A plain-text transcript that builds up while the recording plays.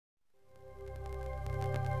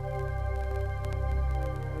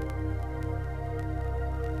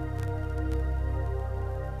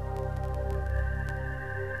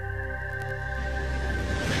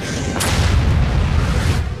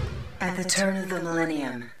turn of the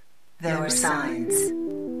millennium, there were signs.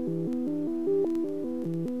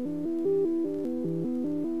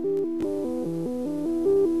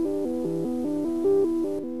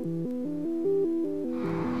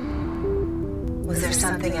 Was there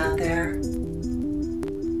something out there?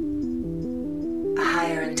 A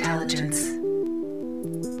higher intelligence?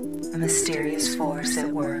 A mysterious force at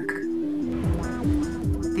work?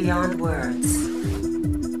 Beyond words?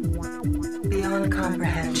 Beyond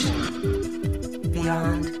comprehension?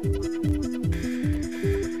 Beyond.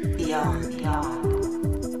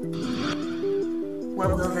 What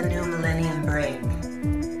will the new millennium bring?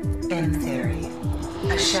 In theory,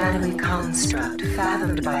 a shadowy construct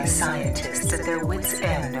fathomed by scientists at their wits'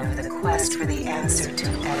 end over the quest for the answer to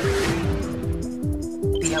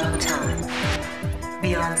everything. Beyond time,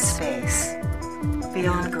 beyond space,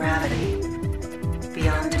 beyond gravity,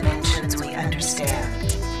 beyond dimensions we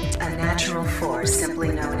understand. A natural force simply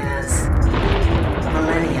known as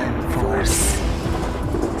Millennium Force.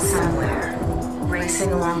 Somewhere,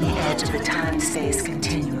 racing along the edge of the time-space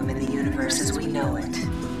continuum in the universe as we know it.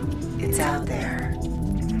 It's out there.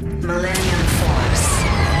 Millennium Force.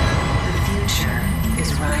 The future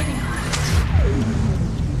is riding on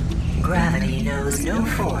it. Gravity knows no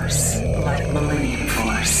force like Millennium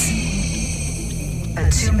Force. A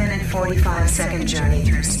 2-minute 45-second journey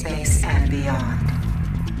through space and beyond.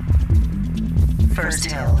 First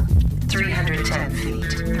hill, 310 feet.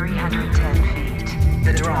 310 feet.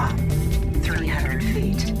 The drop, 300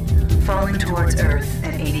 feet. Falling towards Earth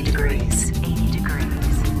at 80 degrees. 80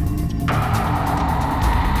 degrees.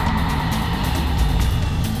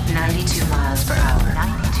 92 miles per hour.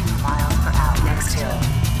 92 miles per hour. Next hill,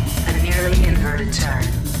 a nearly inverted turn,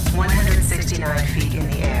 169 feet in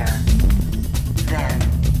the air. Then,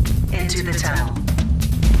 into the tunnel.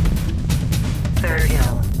 Third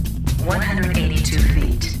hill, 182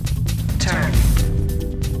 feet. Turn.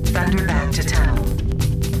 Thunder back to tunnel.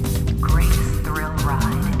 Greatest thrill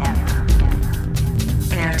ride ever.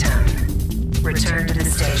 Airtime. Return to the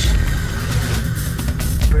station.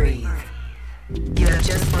 Breathe. You have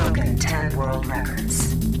just broken 10 world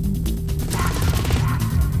records.